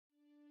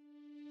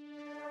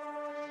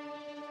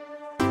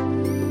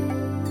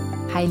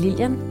Hej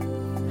Lilian.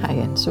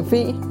 Hej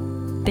Anne-Sophie.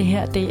 Det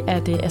her, det er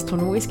det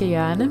astrologiske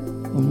hjørne.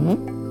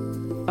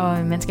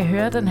 Og man skal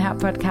høre den her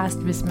podcast,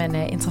 hvis man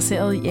er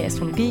interesseret i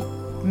astrologi,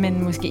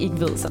 men måske ikke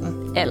ved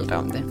sådan alt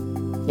om det.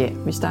 Ja,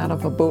 vi starter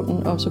fra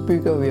bunden, og så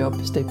bygger vi op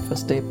step for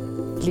step.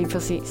 Lige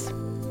præcis.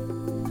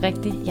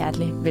 Rigtig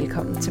hjertelig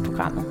velkommen til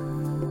programmet.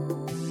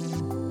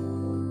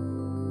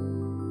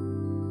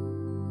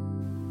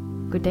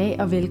 Goddag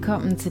og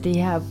velkommen til det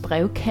her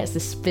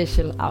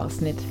brevkasse-special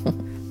afsnit.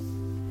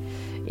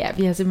 Ja,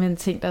 vi har simpelthen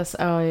tænkt os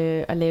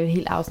at lave et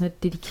helt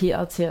afsnit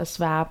dedikeret til at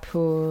svare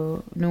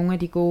på nogle af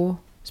de gode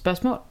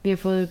spørgsmål, vi har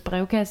fået i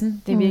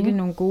brevkassen. Det er virkelig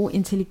nogle gode,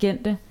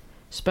 intelligente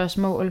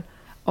spørgsmål.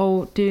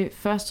 Og det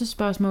første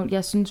spørgsmål,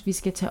 jeg synes, vi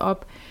skal tage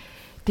op,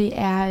 det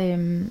er,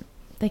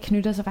 det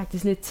knytter sig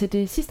faktisk lidt til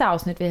det sidste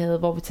afsnit, vi havde,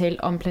 hvor vi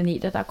talte om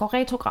planeter, der går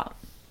retrograd.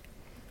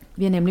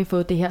 Vi har nemlig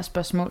fået det her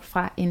spørgsmål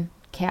fra en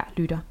kær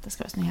lytter, der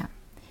skriver sådan her.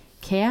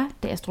 Kære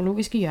det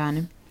astrologiske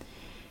hjørne.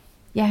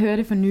 Jeg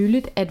hørte for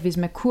nyligt, at hvis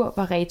Merkur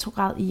var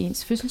retrograd i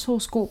ens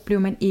fødselshoroskop,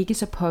 blev man ikke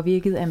så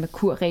påvirket af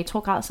Merkur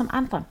retrograd som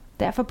andre.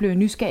 Derfor blev jeg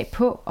nysgerrig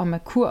på, om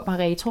Merkur var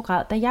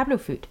retrograd, da jeg blev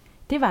født.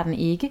 Det var den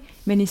ikke,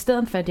 men i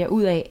stedet fandt jeg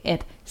ud af,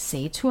 at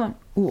Saturn,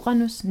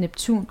 Uranus,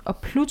 Neptun og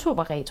Pluto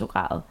var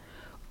retrograd.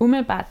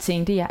 Umiddelbart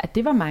tænkte jeg, at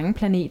det var mange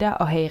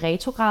planeter at have i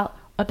retrograd,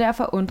 og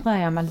derfor undrede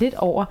jeg mig lidt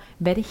over,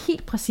 hvad det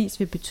helt præcis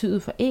vil betyde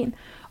for en,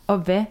 og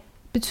hvad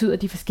betyder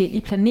de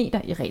forskellige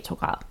planeter i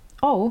retrograd.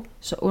 Og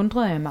så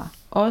undrede jeg mig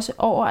også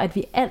over, at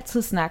vi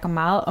altid snakker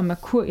meget om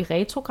Merkur i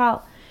retrograd,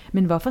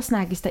 men hvorfor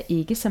snakkes der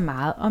ikke så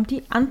meget om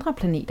de andre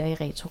planeter i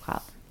retrograd?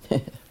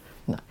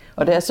 Nej.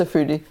 Og det er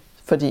selvfølgelig,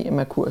 fordi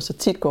Merkur så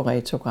tit går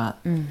retrograd.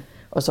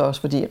 Og så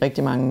også fordi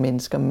rigtig mange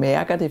mennesker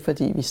mærker det,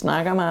 fordi vi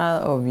snakker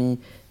meget, og vi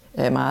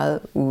er meget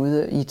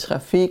ude i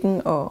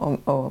trafikken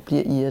og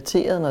bliver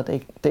irriteret, når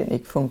den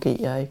ikke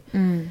fungerer. Ikke?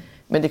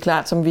 Men det er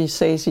klart, som vi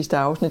sagde i sidste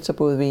afsnit, så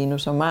både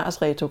Venus og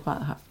Mars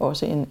retrograd har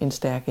også en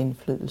stærk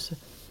indflydelse.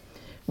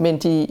 Men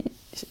de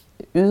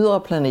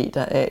ydre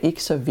planeter er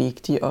ikke så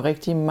vigtige, og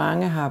rigtig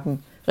mange har dem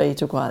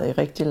retrograd i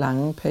rigtig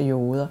lange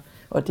perioder.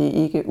 Og det er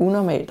ikke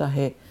unormalt at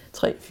have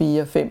 3,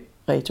 4, 5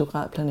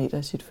 retrograd planeter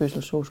i sit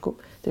fødselshoroskop.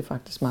 Det er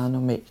faktisk meget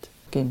normalt,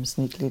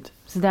 gennemsnitligt.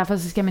 Så derfor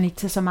så skal man ikke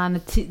tage så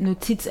meget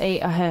notits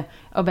af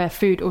at være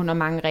født under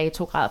mange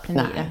retrograd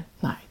planeter?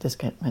 Nej, det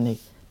skal man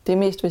ikke. Det er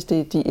mest, hvis det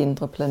er de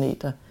indre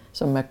planeter,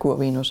 som Merkur,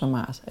 Venus og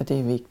Mars, at det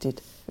er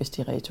vigtigt, hvis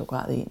de er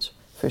retrograd i ens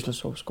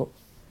fødselshoroskop.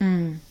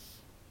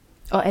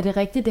 Og er det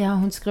rigtigt, det her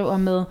hun skriver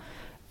med,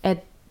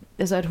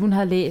 at hun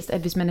har læst,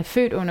 at hvis man er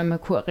født under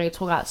Merkur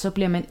retrograd, så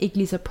bliver man ikke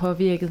lige så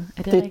påvirket?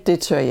 Er det rigtigt? Det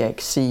tør jeg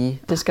ikke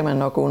sige. Det skal man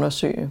nok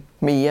undersøge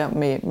mere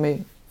med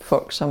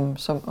folk,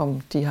 som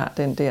om de har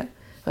den der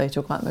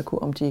retrograd Merkur,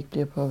 om de ikke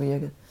bliver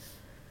påvirket.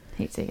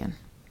 Helt sikkert.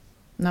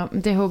 Nå,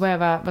 men det håber jeg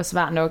var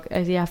svar nok.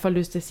 Altså, jeg får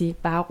lyst til at sige,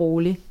 bare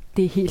rolig.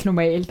 Det er helt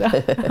normalt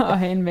at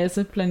have en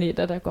masse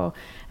planeter, der går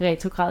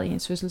retrograd i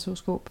ens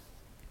fødselshoroskop.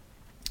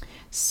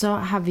 Så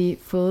har vi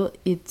fået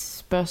et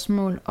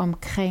spørgsmål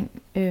omkring,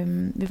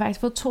 vi har faktisk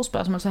fået 2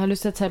 spørgsmål, så jeg har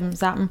lyst til at tage dem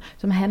sammen,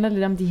 som handler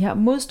lidt om de her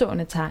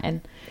modstående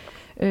tegn.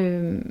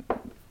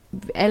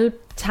 Alle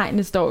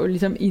tegnene står jo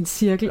ligesom i en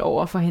cirkel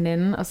over for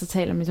hinanden, og så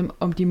taler man ligesom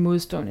om de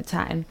modstående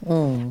tegn.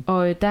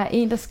 Og der er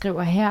en, der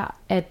skriver her,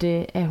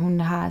 at hun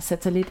har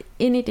sat sig lidt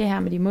ind i det her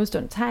med de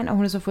modstående tegn, og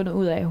hun har så fundet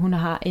ud af, at hun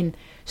har en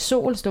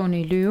sol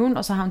stående i løven,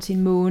 og så har hun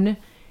sin måne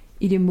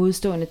i det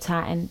modstående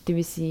tegn, det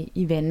vil sige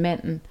i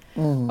vandmanden.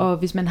 Og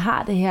hvis man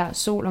har det her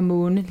sol og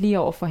måne lige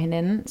over for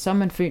hinanden, så er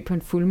man født på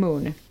en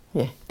fuldmåne.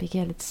 Ja. Det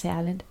er lidt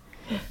særligt.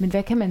 Men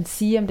hvad kan man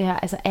sige om det her?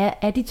 Altså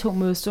er de 2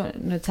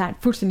 modstående tegn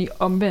fuldstændig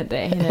omvendt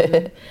af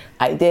hinanden?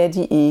 Nej, det er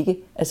de ikke.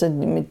 Altså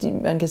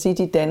man kan sige, at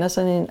de danner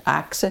sådan en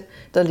akse,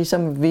 der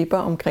ligesom vipper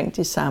omkring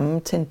de samme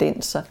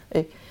tendenser.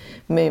 Ikke?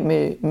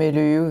 Med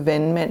løve,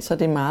 vandmand, så er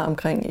det meget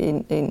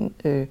omkring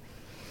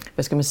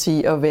hvad skal man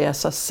sige, at være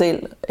sig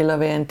selv, eller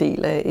være en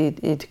del af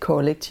et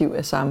kollektiv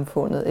af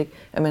samfundet. Ikke?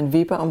 At man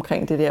vipper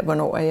omkring det der,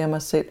 hvornår er jeg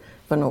mig selv,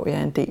 hvornår er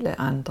jeg en del af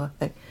andre.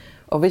 Ikke?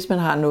 Og hvis man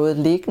har noget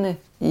liggende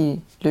i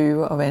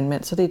løve og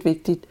vandmand, så er det et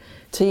vigtigt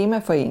tema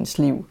for ens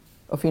liv,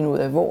 at finde ud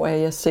af, hvor er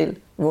jeg selv,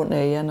 hvor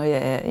er jeg, når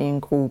jeg er i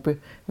en gruppe,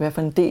 hvad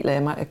for en del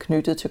af mig er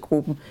knyttet til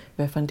gruppen,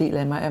 hvad for en del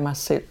af mig er mig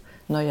selv,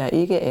 når jeg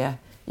ikke er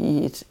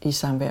i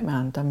samvær med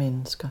andre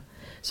mennesker.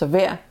 Så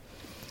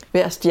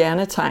hver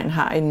stjernetegn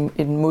har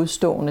en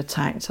modstående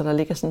tegn, så der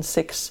ligger sådan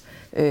 6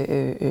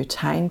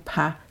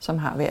 tegnpar, som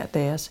har hver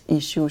deres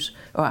issues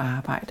at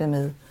arbejde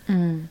med.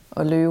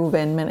 Og løve,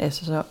 vandmand er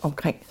så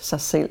omkring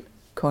sig selv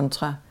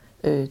kontra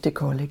det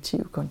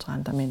kollektive, kontra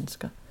andre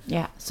mennesker.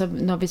 Ja, så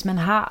hvis man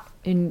har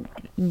en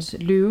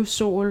løve,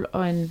 sol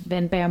og en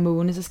vandbærer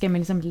måne, så skal man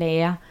ligesom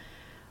lære,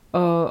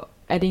 og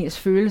at ens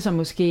følelser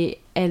måske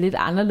er lidt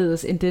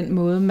anderledes end den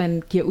måde,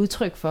 man giver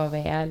udtryk for at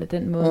være, eller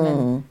den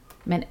måde,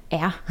 man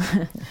er.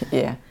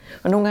 Ja,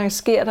 og nogle gange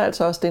sker der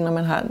altså også det, når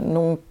man har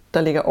nogle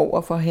der ligger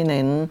over for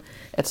hinanden,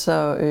 at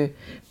så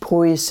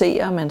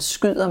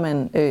skyder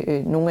man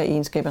nogle af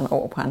egenskaberne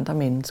over på andre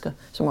mennesker,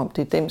 som om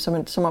det er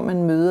dem, som om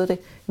man møder det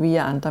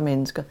via andre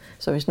mennesker.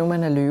 Så hvis nu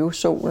man er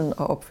løvesolen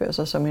og opfører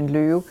sig som en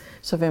løve,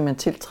 så vil man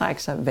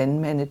tiltrække sig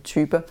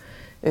vandmandetyper,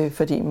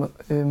 fordi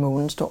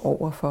månen står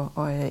overfor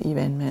og er i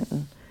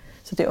vandmanden.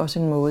 Så det er også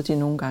en måde, de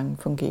nogle gange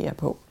fungerer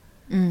på.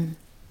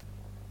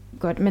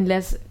 Godt, men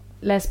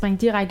lad os springe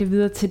direkte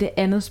videre til det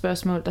andet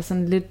spørgsmål, der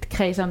sådan lidt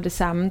kredser om det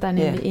samme. Der er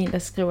nemlig en, der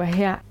skriver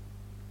her: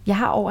 Jeg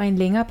har over en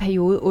længere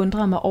periode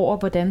undret mig over,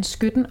 hvordan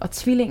skytten og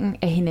tvillingen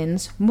er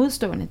hinandens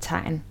modstående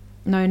tegn,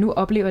 når jeg nu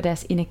oplever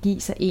deres energi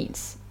så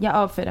ens. Jeg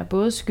opfatter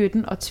både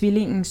skytten og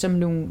tvillingen som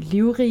nogle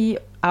livrige,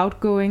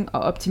 outgoing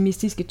og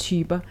optimistiske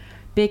typer.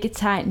 Begge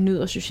tegn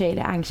nyder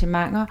sociale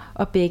arrangementer,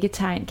 og begge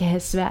tegn kan have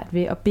svært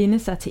ved at binde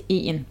sig til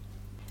en.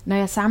 Når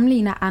jeg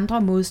sammenligner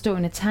andre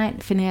modstående tegn,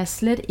 finder jeg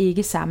slet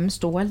ikke samme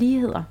store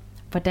ligheder.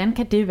 Hvordan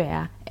kan det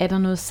være? Er der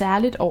noget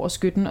særligt over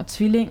skytten og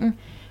tvillingen?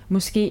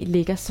 Måske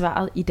ligger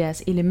svaret i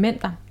deres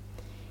elementer.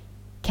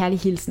 Kærlig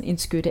hilsen, en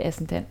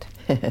skytteascendant.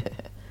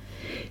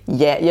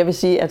 Ja, jeg vil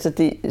sige, altså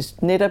det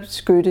netop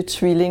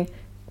skytte-tvilling,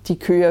 de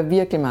kører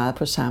virkelig meget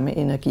på samme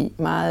energi.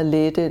 Meget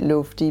lette,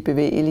 luftige,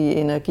 bevægelige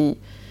energi.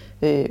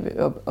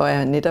 Og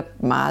er netop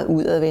meget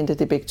udadvendte.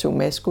 Det er begge to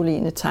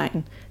maskuline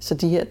tegn. Så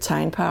de her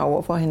tegnpar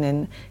over for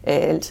hinanden er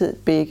altid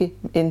begge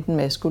enten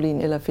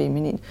maskulin eller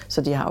feminin.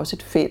 Så de har også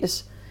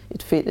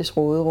et fælles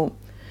råderum.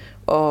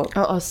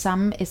 Og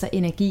samme altså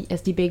energi,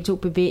 altså de er begge to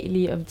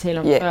bevægelige, og vi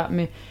taler om før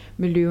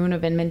med løven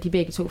og vandmand, de er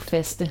begge to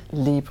faste.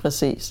 Lige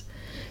præcis.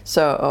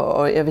 Så,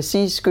 og jeg vil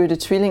sige, at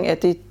skytte-tvilling er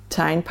det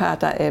tegnpar,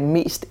 der er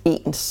mest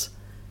ens.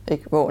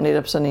 Ikke? Hvor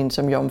netop sådan en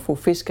som jomfru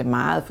fisk er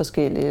meget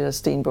forskellig, eller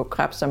stenbuk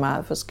krebs er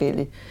meget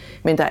forskellig.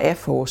 Men der er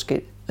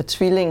forskel. Og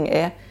tvillingen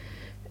er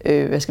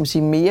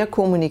mere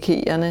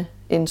kommunikerende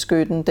end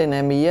skytten. Den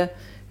er mere,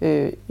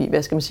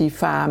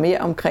 farer mere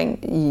omkring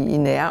i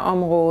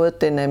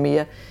nærområdet. Den er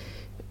mere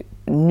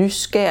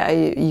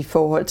nysgerrig i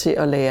forhold til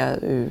at lære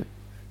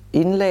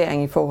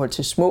indlæring i forhold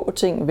til små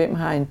ting. Hvem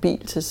har en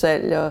bil til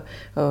salg,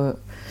 og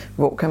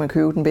hvor kan man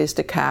købe den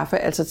bedste kaffe?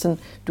 Altså sådan,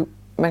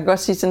 man kan godt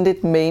sige sådan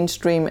lidt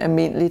mainstream,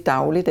 almindelig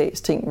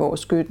dagligdags ting, hvor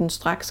skytten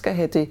straks skal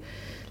have det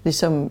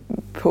ligesom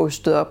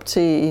postet op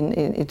til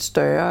et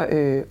større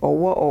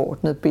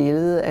overordnet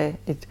billede af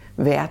et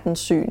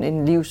verdenssyn,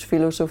 en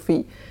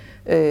livsfilosofi.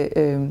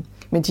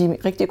 Men de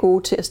er rigtig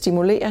gode til at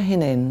stimulere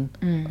hinanden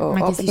og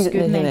man kan sige, at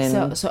skytten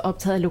er ikke så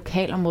optaget af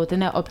lokalområdet.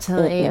 Den er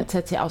optaget af at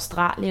tage til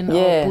Australien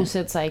og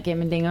bosætte sig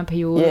igennem en længere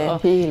periode og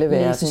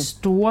læse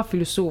store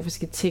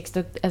filosofiske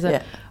tekster. Altså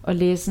at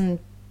læse sådan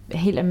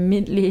helt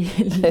almindelig,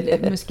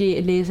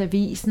 måske læse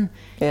avisen.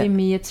 Det er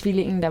mere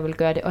tvillingen, der vil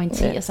gøre det.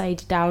 Orientere sig i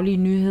de daglige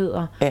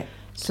nyheder.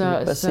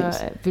 Så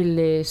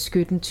vil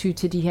skytten ty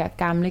til de her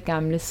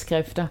gamle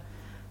skrifter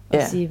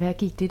og sige, hvad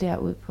gik det der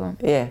ud på?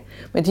 Ja,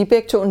 men de er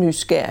begge to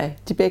nysgerrige,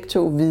 de er begge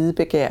to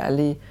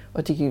videbegærlige,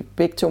 og de er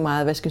begge to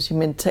meget,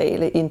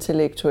 mentale,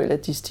 intellektuelle,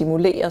 de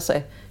stimulerer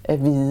sig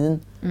af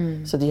viden.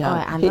 Så de har og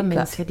af andre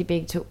mennesker, de er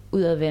begge to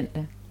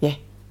udadvendte. Ja,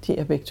 de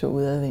er begge to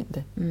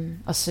udadvendte.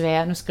 Og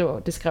svære,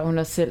 det skrev hun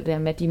også selv, der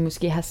med, at de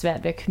måske har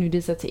svært ved at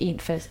knytte sig til en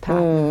fast par.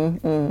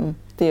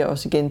 Det er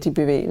også igen de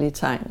bevægelige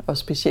tegn, og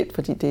specielt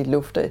fordi det er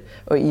luft-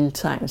 og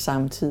ildtegn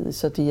samtidig,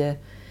 så de er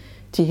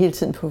hele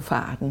tiden på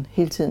farten,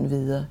 hele tiden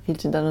videre. Hele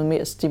tiden der er noget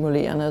mere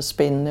stimulerende og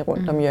spændende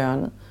rundt om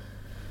hjørnet.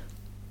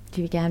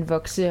 De vil gerne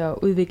vokse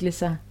og udvikle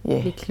sig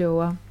lidt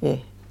klogere.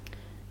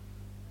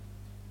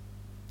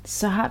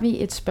 Så har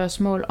vi et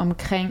spørgsmål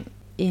omkring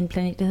en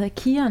planet, der hedder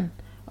Kiron.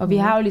 Og vi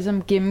har jo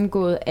ligesom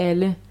gennemgået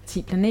alle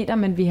 10 planeter,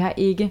 men vi har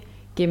ikke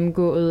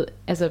gennemgået,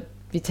 altså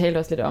vi talte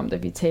også lidt om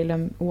det, vi talte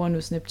om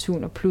Uranus,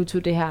 Neptun og Pluto,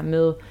 det her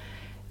med,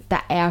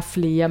 der er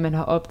flere, man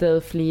har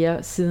opdaget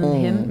flere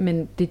sidenhen,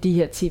 men det er de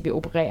her 10, vi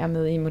opererer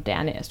med i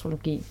moderne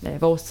astrologi,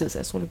 vores tids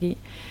astrologi.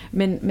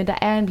 Men der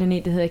er en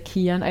planet, der hedder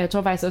Kiron, og jeg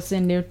tror faktisk også, at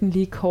jeg nævnte den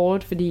lige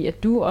kort, fordi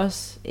at du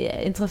også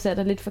interesserer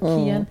dig lidt for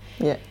Kiron.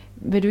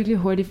 Vil du ikke lige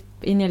hurtigt,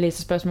 inden jeg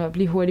læser spørgsmålet,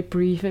 lige hurtigt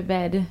briefe, hvad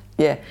er det?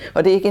 Ja,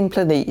 og det er ikke en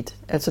planet,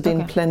 altså det er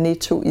en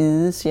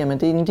planetoide, siger man.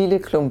 Det er en lille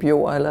klump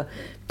jord eller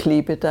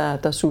klippe,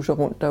 der suser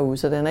rundt derude,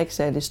 så den er ikke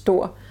særlig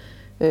stor.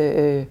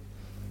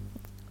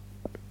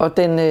 Og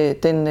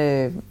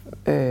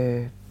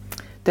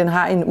den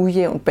har en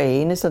ujævn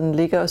bane, så den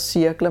ligger og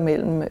cirkler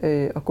mellem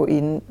at gå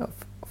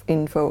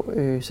inden for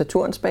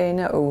Saturns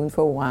bane og uden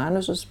for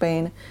Uranus'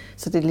 bane.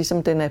 Så det er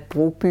ligesom, den er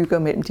brobygger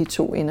mellem de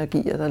to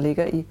energier, der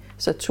ligger i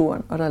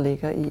Saturn og der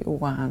ligger i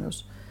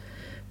Uranus.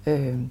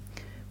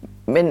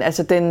 Men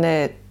altså,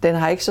 den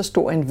har ikke så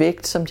stor en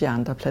vægt som de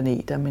andre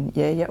planeter, men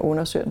ja, jeg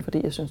undersøger den,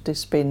 fordi jeg synes, det er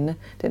spændende.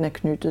 Den er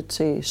knyttet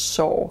til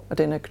sorg, og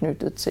den er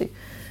knyttet til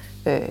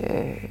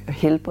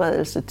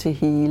helbredelse, til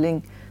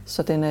healing.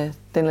 Så den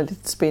er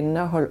lidt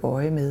spændende at holde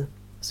øje med, og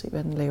se,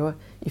 hvad den laver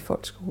i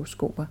folks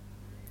horoskoper.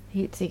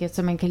 Helt sikkert,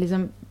 så man kan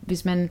ligesom,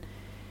 hvis man,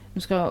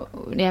 nu skriver,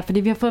 fordi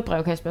vi har fået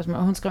brevkastspørgsmål,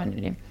 og hun skriver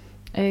nemlig,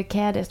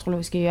 kære det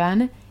astrologiske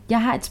hjørne,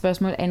 jeg har et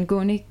spørgsmål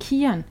angående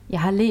Kiron. Jeg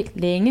har ledt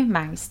længe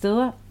mange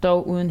steder,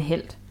 dog uden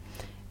held.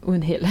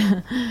 uden held.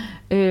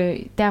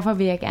 Derfor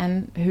vil jeg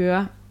gerne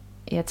høre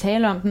jer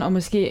tale om den, og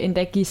måske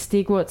endda give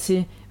stikord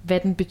til, hvad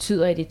den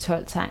betyder i de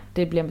 12 tegn.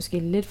 Det bliver måske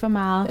lidt for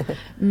meget,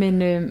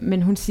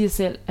 men hun siger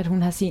selv, at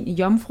hun har sin i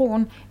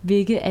Jomfruen,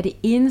 hvilket er det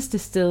eneste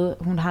sted,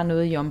 hun har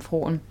noget i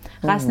Jomfruen.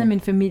 Resten af min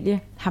familie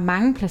har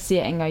mange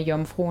placeringer i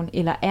Jomfruen,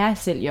 eller er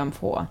selv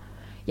jomfruer.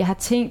 Jeg har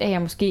tænkt, at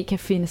jeg måske kan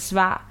finde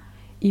svar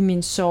i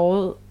min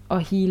såret og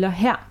healer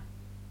her.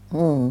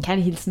 Kan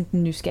det hilsen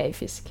den nysgerrige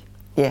fisk?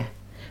 Ja,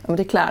 men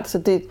det er klart, så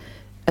det,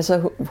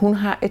 altså, hun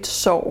har et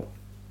sorg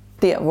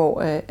der,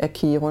 hvor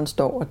Chiron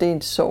står, og det er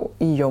et sorg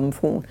i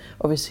Jomfruen.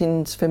 Og hvis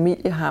hendes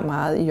familie har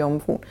meget i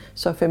Jomfruen,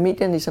 så er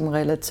familien ligesom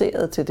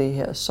relateret til det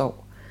her sorg.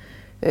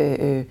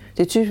 Det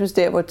er typisk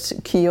der, hvor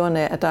Chiron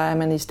er, at der er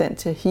man i stand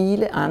til at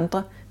heale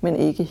andre, men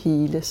ikke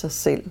heale sig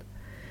selv.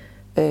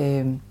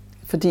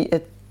 Fordi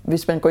at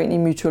hvis man går ind i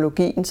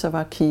mytologien, så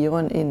var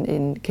Chiron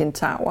en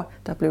kentaur,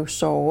 der blev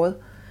såret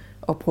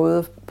og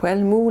prøvede på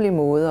alle mulige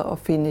måder at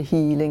finde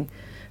healing.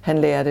 Han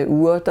lærte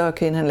urter at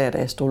kende, han lærte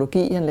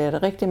astrologi, han lærte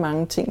rigtig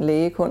mange ting,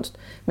 lægekunst,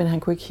 men han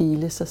kunne ikke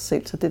heale sig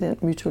selv, så det er den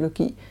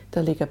mytologi,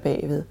 der ligger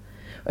bagved.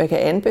 Og jeg kan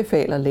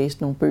anbefale at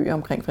læse nogle bøger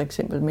omkring, for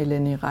eksempel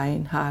Melanie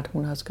Reinhardt,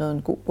 hun har skrevet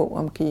en god bog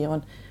om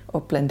Chiron,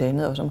 og blandt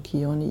andet også om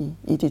Chiron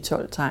i de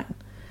 12 tegn.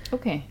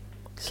 Okay,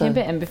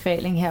 kæmpe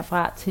anbefaling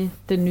herfra til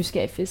den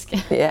nysgerrige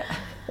fisk. Ja.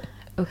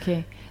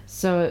 Okay,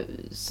 så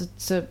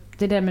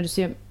det der med, du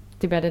siger,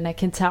 det var den her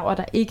kentaur,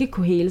 der ikke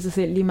kunne hele sig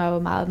selv, lige meget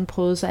hvor meget den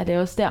prøvede, så er det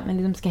også der, man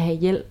ligesom skal have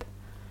hjælp.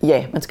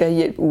 Ja, man skal have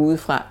hjælp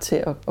udefra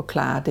til at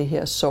klare det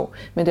her sorg.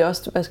 Men det er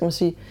også, hvad skal man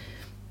sige,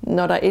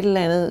 når der er et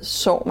eller andet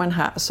sorg, man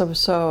har,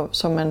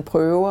 som man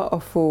prøver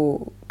at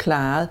få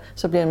klaret,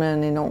 så bliver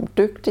man enormt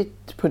dygtig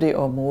på det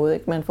område.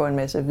 Ikke? Man får en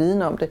masse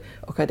viden om det,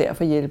 og kan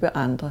derfor hjælpe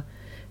andre.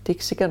 Det er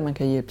ikke sikkert, at man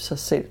kan hjælpe sig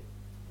selv.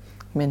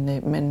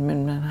 Men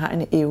man har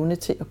en evne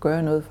til at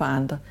gøre noget for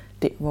andre,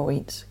 der hvor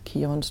ens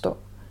Chiron står.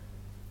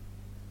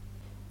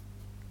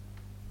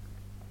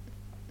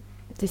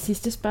 Det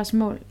sidste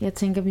spørgsmål, jeg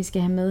tænker, vi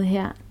skal have med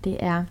her, det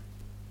er,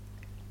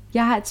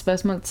 jeg har et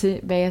spørgsmål til,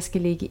 hvad jeg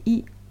skal lægge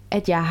i,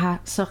 at jeg har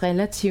så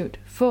relativt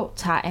få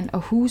tegn og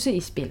huse i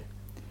spil,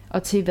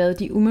 og til hvad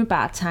de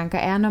umiddelbare tanker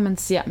er, når man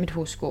ser mit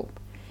horoskop.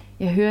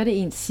 Jeg hørte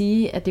en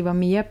sige, at det var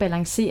mere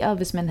balanceret,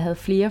 hvis man havde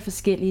flere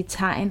forskellige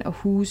tegn og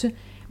huse,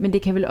 men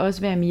det kan vel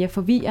også være mere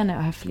forvirrende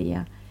at have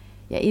flere.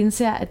 Jeg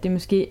indser, at det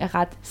måske er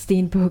ret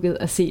stenbukket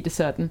at se det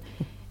sådan.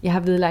 Jeg har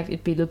vedlagt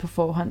et billede på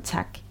forhånd,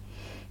 tak.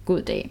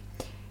 God dag.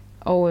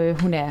 Og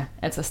hun er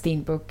altså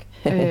stenbuk.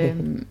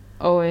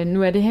 Og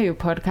nu er det her jo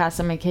podcast,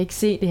 så man kan ikke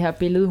se det her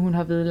billede, hun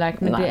har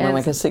vedlagt. Men nej, det er men man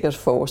altså kan sikkert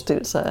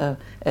forestille sig,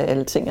 at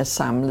alle ting er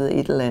samlet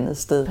et eller andet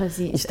sted,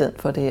 præcis, i stedet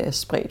for at det er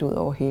spredt ud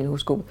over hele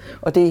horoskopet.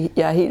 Og det,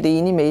 jeg er helt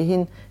enig med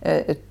hende,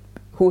 at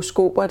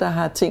horoskoper, der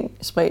har ting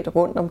spredt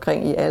rundt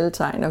omkring i alle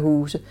tegn og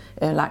huse,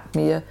 er langt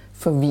mere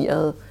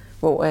forvirret,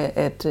 hvor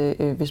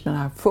hvis man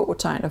har få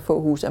tegn og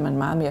få huse, er man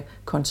meget mere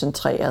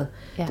koncentreret.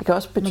 Ja. Det kan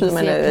også betyde, at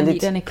man er lidt...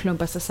 planeterne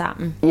klumper sig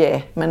sammen.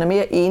 Ja, man er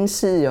mere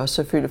ensidig også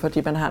selvfølgelig,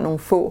 fordi man har nogle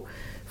få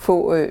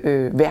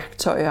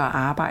værktøjer at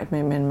arbejde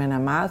med, men man er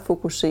meget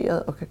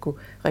fokuseret og kan gå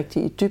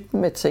rigtig i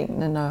dybden med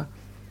tingene,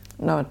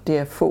 når det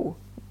er få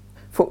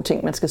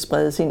ting, man skal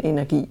sprede sin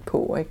energi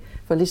på. Ikke?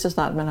 For lige så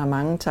snart man har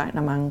mange tegn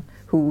og mange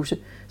huse,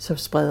 så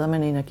spreder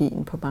man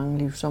energien på mange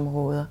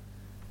livsområder.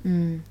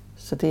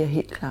 Så det er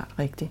helt klart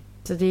rigtigt.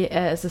 Så det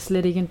er altså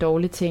slet ikke en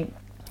dårlig ting?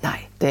 Nej,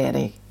 det er det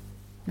ikke.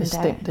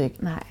 Bestemt ikke.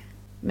 Nej.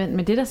 Men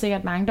det er der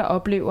sikkert mange, der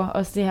oplever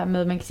også det her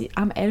med, at man kan sige,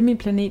 at alle mine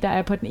planeter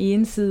er på den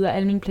ene side, og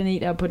alle mine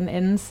planeter er på den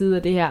anden side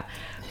af det her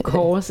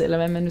kors, eller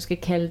hvad man nu skal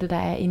kalde det, der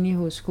er inde i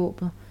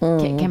horoskopet.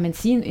 Kan man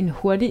sige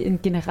en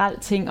generel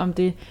ting om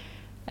det,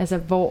 altså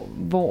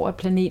hvor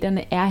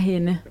planeterne er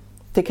henne?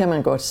 Det kan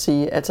man godt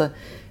sige. Altså,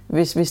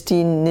 hvis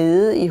de er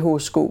nede i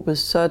horoskopet,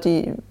 så er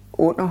de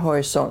under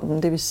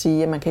horisonten, det vil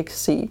sige, at man kan ikke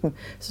se dem.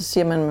 Så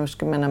siger man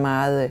måske, at man er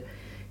meget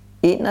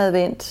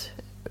indadvendt,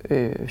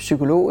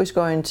 psykologisk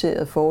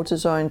orienteret,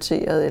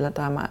 fortidsorienteret, eller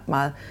der er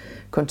meget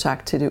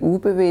kontakt til det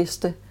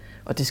ubevidste,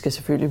 og det skal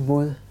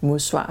selvfølgelig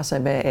modsvare sig,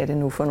 hvad er det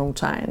nu for nogle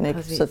tegn,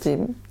 ikke? Så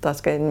der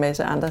skal en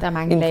masse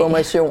andre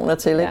informationer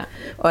til. Ikke? Ja.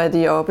 Og er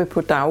de oppe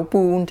på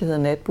dagbuen, det hedder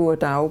natbue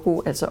og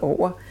dagbu, altså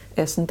over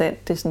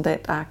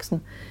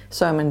ascendant-descendant-aksen,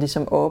 så er man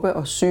ligesom oppe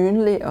og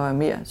synlig, og er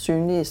mere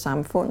synlig i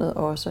samfundet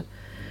også,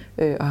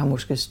 og har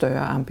måske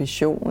større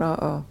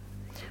ambitioner.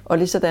 Og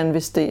lige sådan,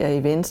 hvis det er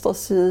i venstre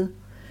side,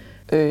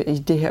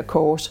 i det her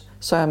kors,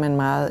 så er man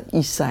meget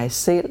i sig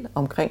selv,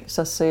 omkring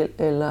sig selv,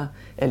 eller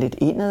er lidt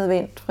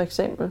indadvendt for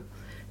eksempel.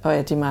 Og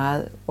er de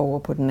meget over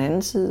på den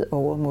anden side,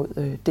 over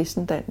mod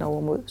descendant,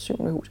 over mod 7.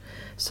 hus,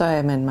 så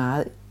er man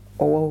meget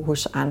over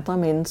hos andre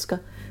mennesker.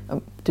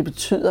 Og det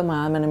betyder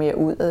meget, at man er mere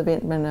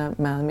udadvendt, man er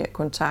meget mere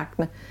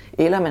kontaktende,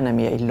 eller man er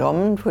mere i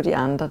lommen på de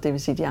andre, det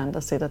vil sige, at de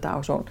andre sætter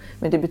dagsorden.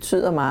 Men det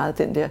betyder meget,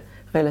 den der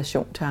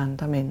relation til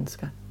andre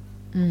mennesker.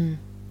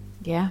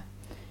 Ja,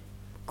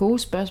 gode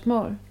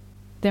spørgsmål.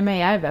 Dem er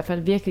jeg i hvert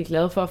fald virkelig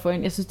glad for at få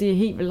ind. Jeg synes, det er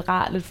helt vildt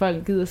rart, at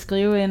folk gider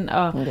skrive ind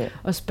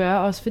og spørge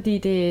os, fordi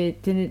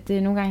det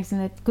er nogle gange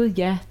sådan, at gud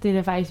ja, det er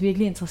da faktisk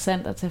virkelig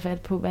interessant at tage fat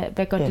på,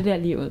 hvad går det der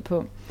liv ud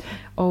på.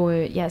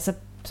 Og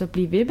så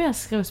bliv ved med at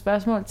skrive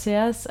spørgsmål til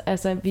os.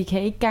 Altså, vi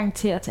kan ikke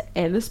garantere at tage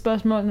alle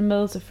spørgsmålene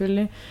med,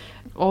 selvfølgelig.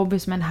 Og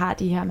hvis man har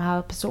de her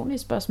meget personlige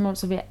spørgsmål,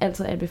 så vil jeg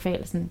altid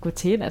anbefale sådan, at gå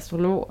til en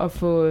astrolog og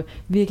få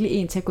virkelig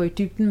en til at gå i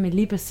dybden med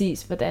lige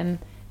præcis, hvordan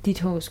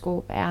dit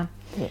horoskop er.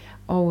 Ja.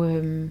 Og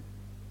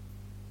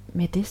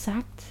med det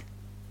sagt,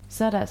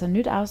 så er der altså et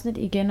nyt afsnit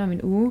igen om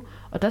en uge,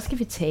 og der skal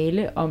vi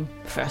tale om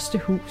første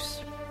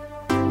hus.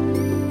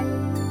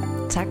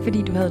 Tak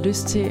fordi du havde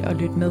lyst til at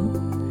lytte med.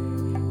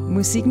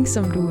 Musikken,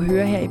 som du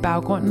hører her i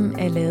baggrunden,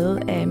 er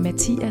lavet af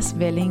Mathias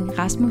Walling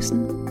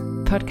Rasmussen.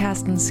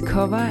 Podcastens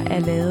cover er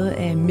lavet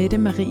af Mette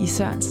Marie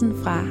Sørensen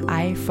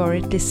fra I For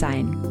It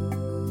Design.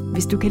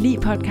 Hvis du kan lide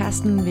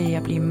podcasten, vil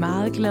jeg blive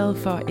meget glad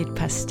for et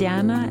par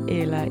stjerner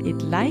eller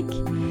et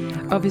like.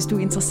 Og hvis du er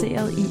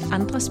interesseret i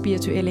andre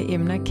spirituelle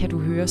emner, kan du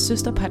høre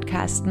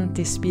søsterpodcasten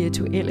Det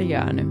Spirituelle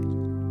Hjørne.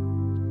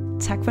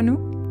 Tak for nu.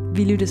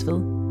 Vi lyttes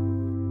ved.